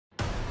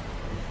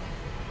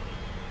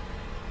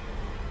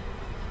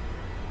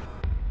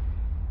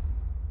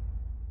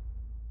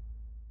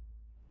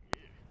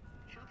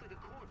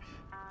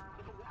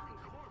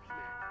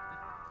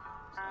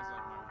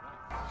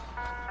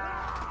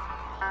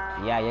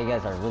Yeah, you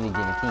guys are really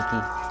getting kinky.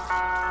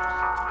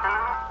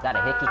 Is that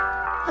a hickey?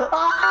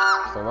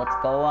 So let's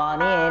go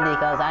on in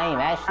because I am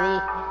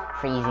actually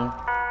freezing.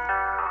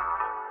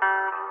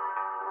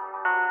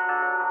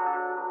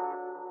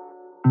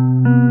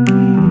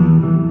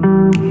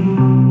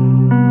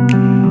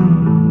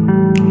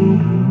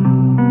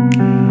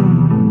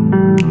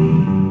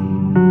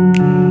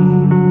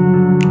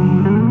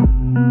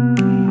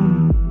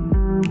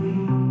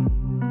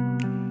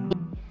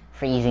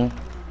 Freezing.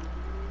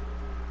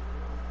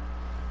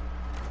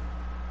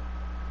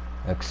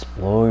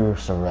 Explore your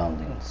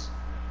surroundings.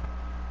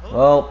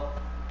 Well,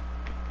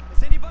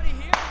 is anybody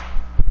here?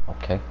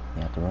 Okay,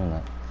 you have to ruin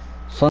that.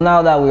 So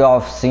now that we all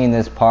have seen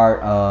this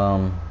part,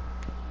 I'm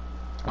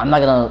not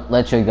gonna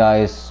let you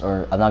guys,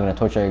 or I'm not gonna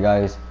torture you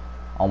guys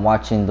on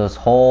watching this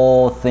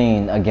whole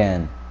thing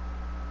again.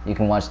 You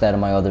can watch that in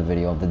my other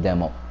video of the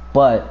demo.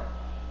 But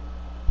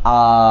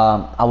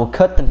I will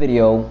cut the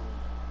video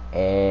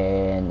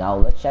and I'll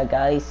let you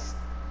guys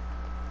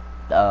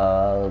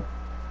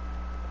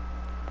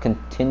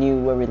continue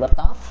where we left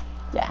off.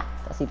 Yeah,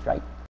 that seems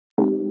right.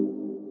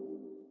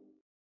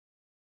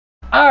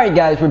 Alright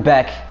guys, we're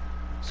back.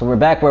 So we're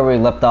back where we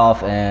left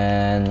off,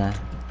 and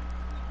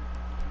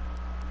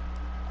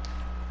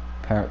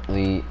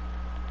apparently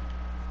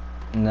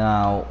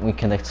now we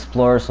can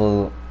explore.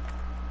 So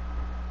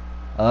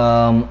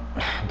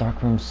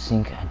dark room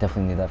sink, I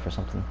definitely need that for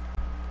something.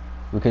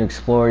 We could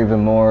explore even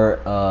more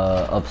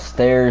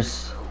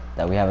upstairs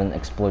that we haven't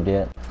explored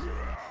yet.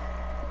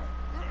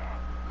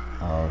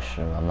 Oh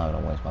shoot, I'm not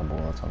gonna waste my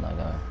bullets on that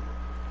guy.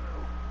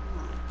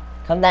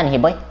 Come down here,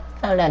 boy.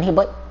 Come down here,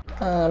 boy.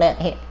 Come down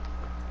here.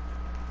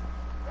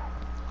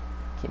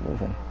 Keep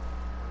moving.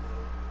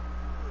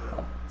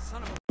 Oh.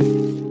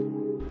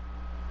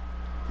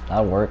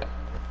 That'll work.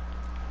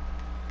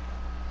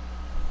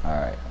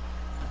 Alright.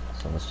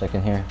 So let's check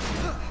in here.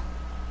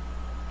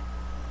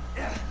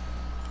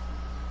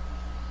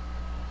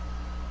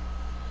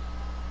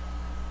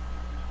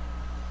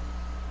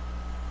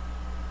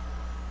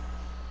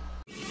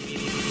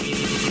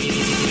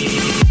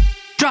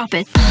 Drop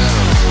it.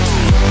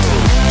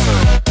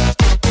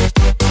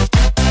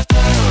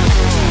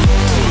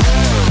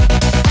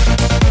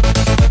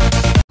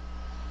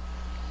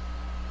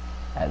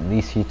 At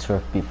least he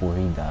surfed before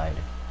he died.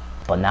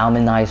 But now I'm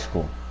in high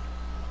school.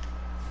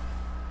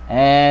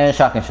 And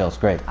shotgun shells,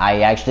 great.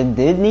 I actually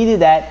did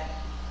needed that.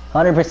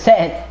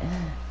 100%.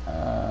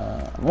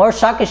 More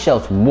shotgun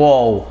shells.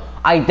 Whoa.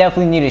 I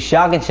definitely needed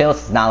shotgun shells.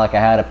 It's not like I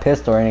had a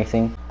pistol or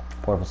anything.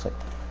 Portable safe.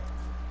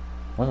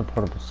 What's a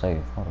portable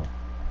safe? Hold on.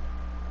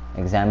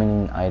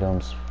 Examining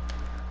items.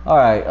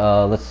 Alright,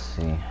 let's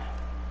see.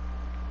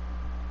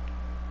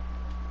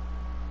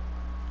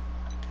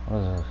 What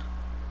is this?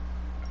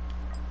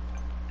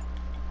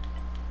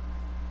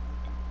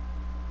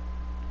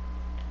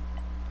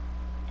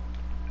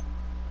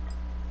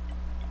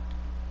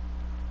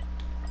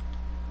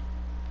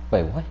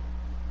 Wait, what?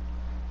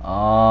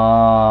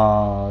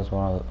 Oh, that's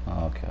one of the...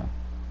 Oh, okay.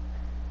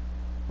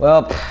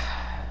 Well, this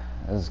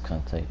is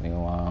gonna take me a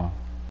while.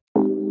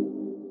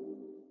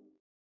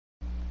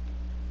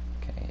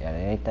 Yeah,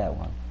 it ain't that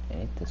one. It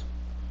ain't this one.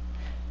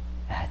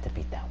 It had to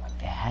be that one.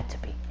 It had to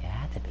be. It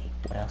had to be.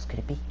 What else could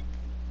it be?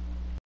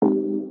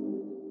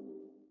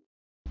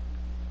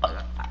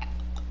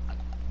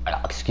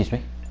 Excuse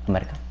me,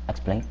 America.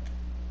 Explain.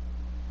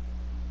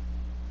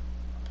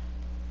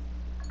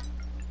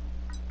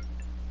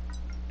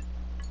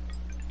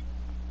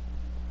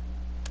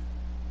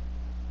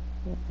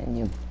 And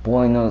your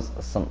boy knows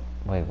some.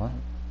 Wait, what?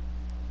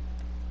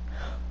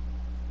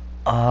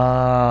 Oh,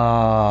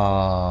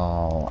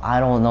 I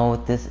don't know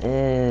what this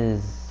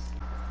is.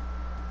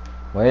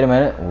 Wait a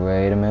minute,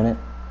 wait a minute.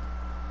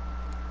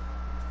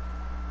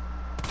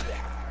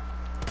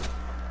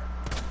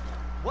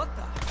 What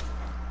the?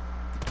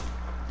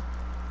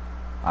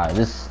 Alright,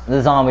 this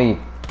zombie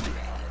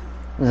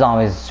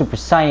is Super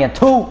Saiyan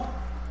 2.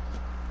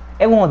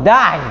 It won't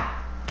die.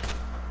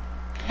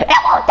 It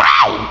won't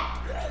die.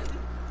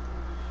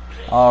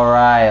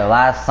 Alright,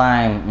 last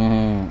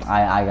time,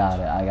 I got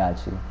it, I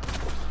got you.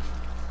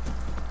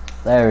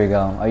 There we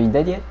go. Are you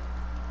dead yet?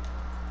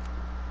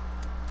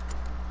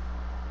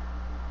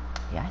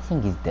 Yeah, I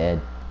think he's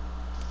dead.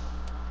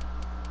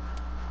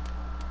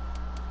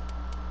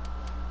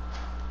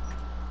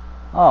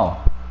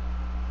 Oh.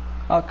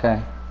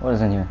 Okay. What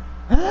is in here?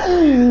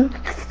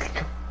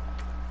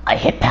 A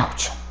hip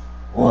pouch.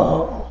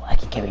 Whoa, I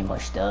can carry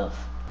more stuff.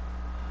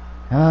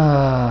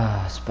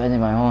 Spending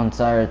my whole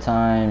entire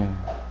time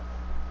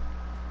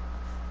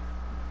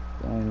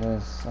doing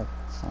this.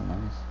 That's not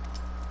nice.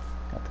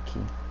 Got the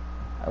key.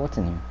 What's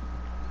in here?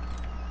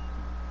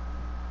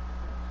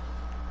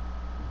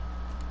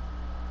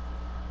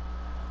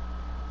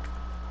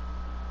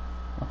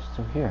 What's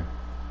through here?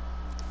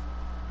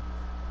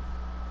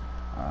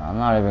 I'm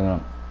not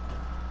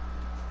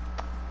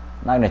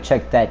gonna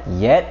check that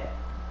yet,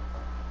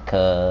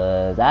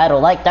 cause I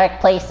don't like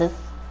dark places.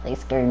 They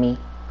scare me.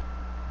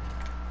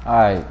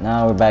 Alright,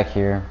 now we're back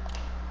here.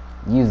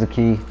 Use the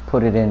key,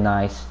 put it in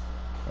nice.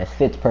 It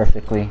fits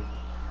perfectly.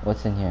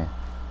 What's in here?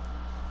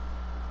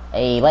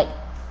 Hey, what? There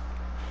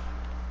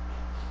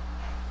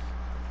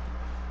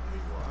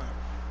you are.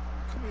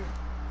 Come here.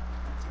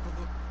 Take a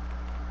look.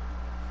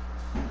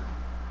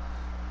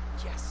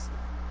 Yes.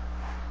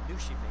 Knew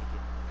she'd make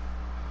it.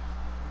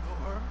 You know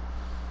her?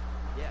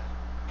 Yeah.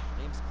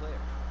 Name's Claire.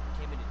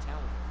 Came into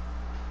town with her.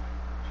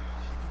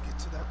 You can get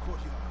to that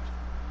courtyard.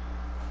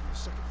 The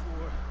second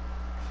floor.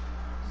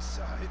 East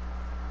side.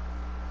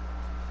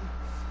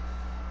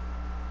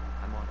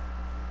 I'm on it.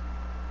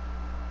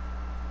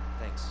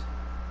 Thanks,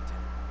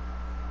 Lieutenant.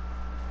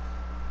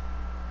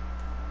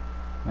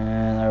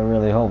 Man, I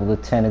really hope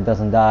Lieutenant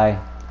doesn't die.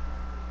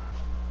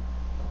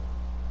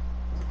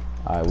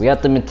 Alright, we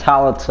have the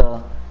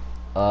Metallica.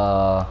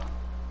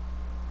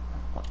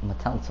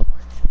 Metallica.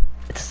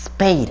 It's a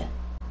spade.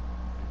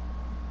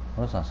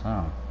 What's that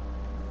sound?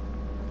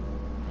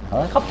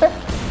 Helicopter?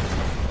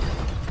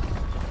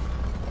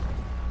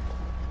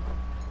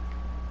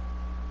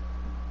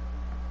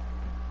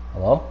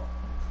 Hello?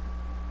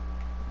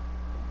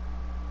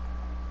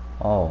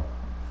 Oh.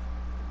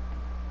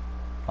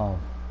 Oh.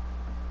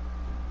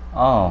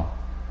 Oh.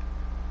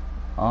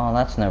 Oh,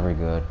 that's never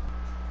good.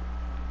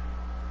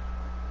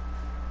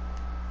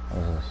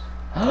 What is this?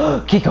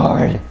 Key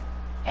card!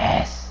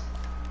 Yes!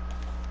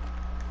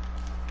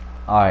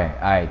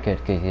 Alright, good.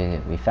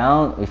 We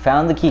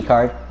found the key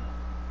card.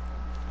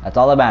 That's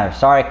all that matters.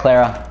 Sorry,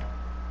 Clara.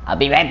 I'll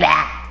be right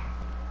back!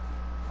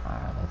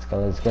 Alright,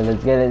 let's get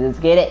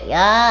it,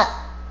 yeah!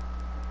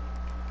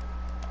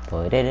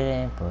 Put it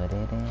in.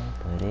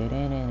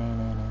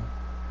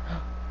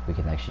 We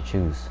can actually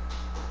choose.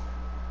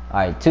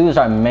 Alright, 2 is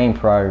our main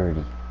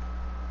priority.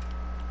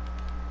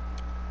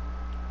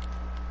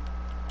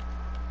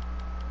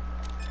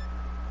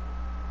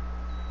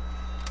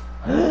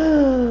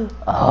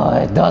 Oh,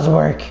 it does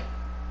work.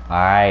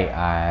 Alright.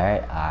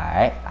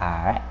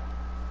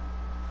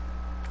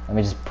 Let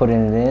me just put it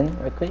in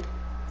real quick.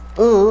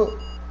 Ooh.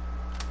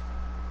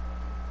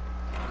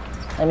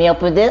 Let me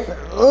open this.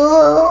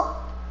 Ooh.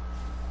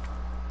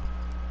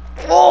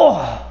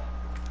 Oh.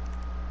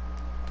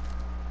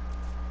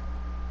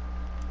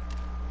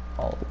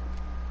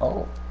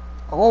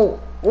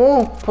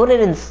 Oh, put it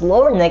in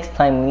slower next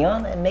time,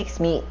 Leon. It makes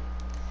me...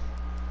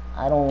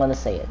 I don't want to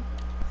say it.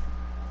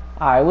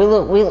 Alright,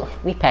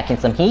 we packing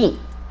some heat.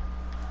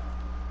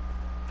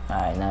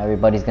 Alright, now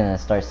everybody's gonna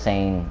start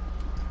saying,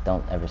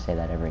 don't ever say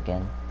that ever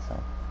again. So,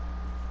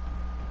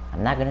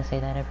 I'm not gonna say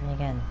that ever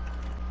again.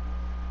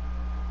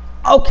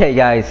 Okay,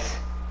 guys.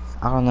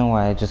 I don't know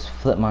why I just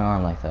flipped my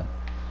arm like that.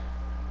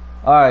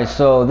 Alright,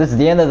 so this is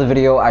the end of the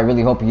video. I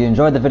really hope you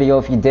enjoyed the video.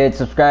 If you did,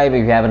 subscribe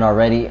if you haven't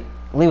already.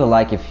 Leave a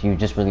like if you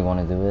just really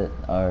want to do it,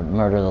 or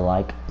murder the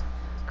like.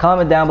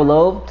 Comment down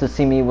below to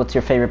see me what's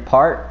your favorite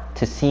part.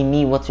 To see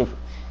me what's your...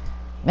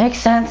 Makes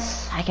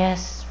sense, I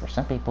guess, for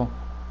some people.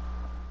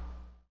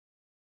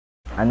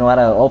 I know how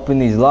to open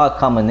these lock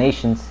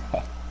combinations.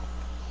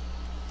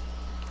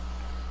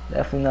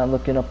 Definitely not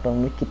looking up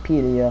on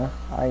Wikipedia,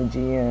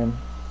 IGN.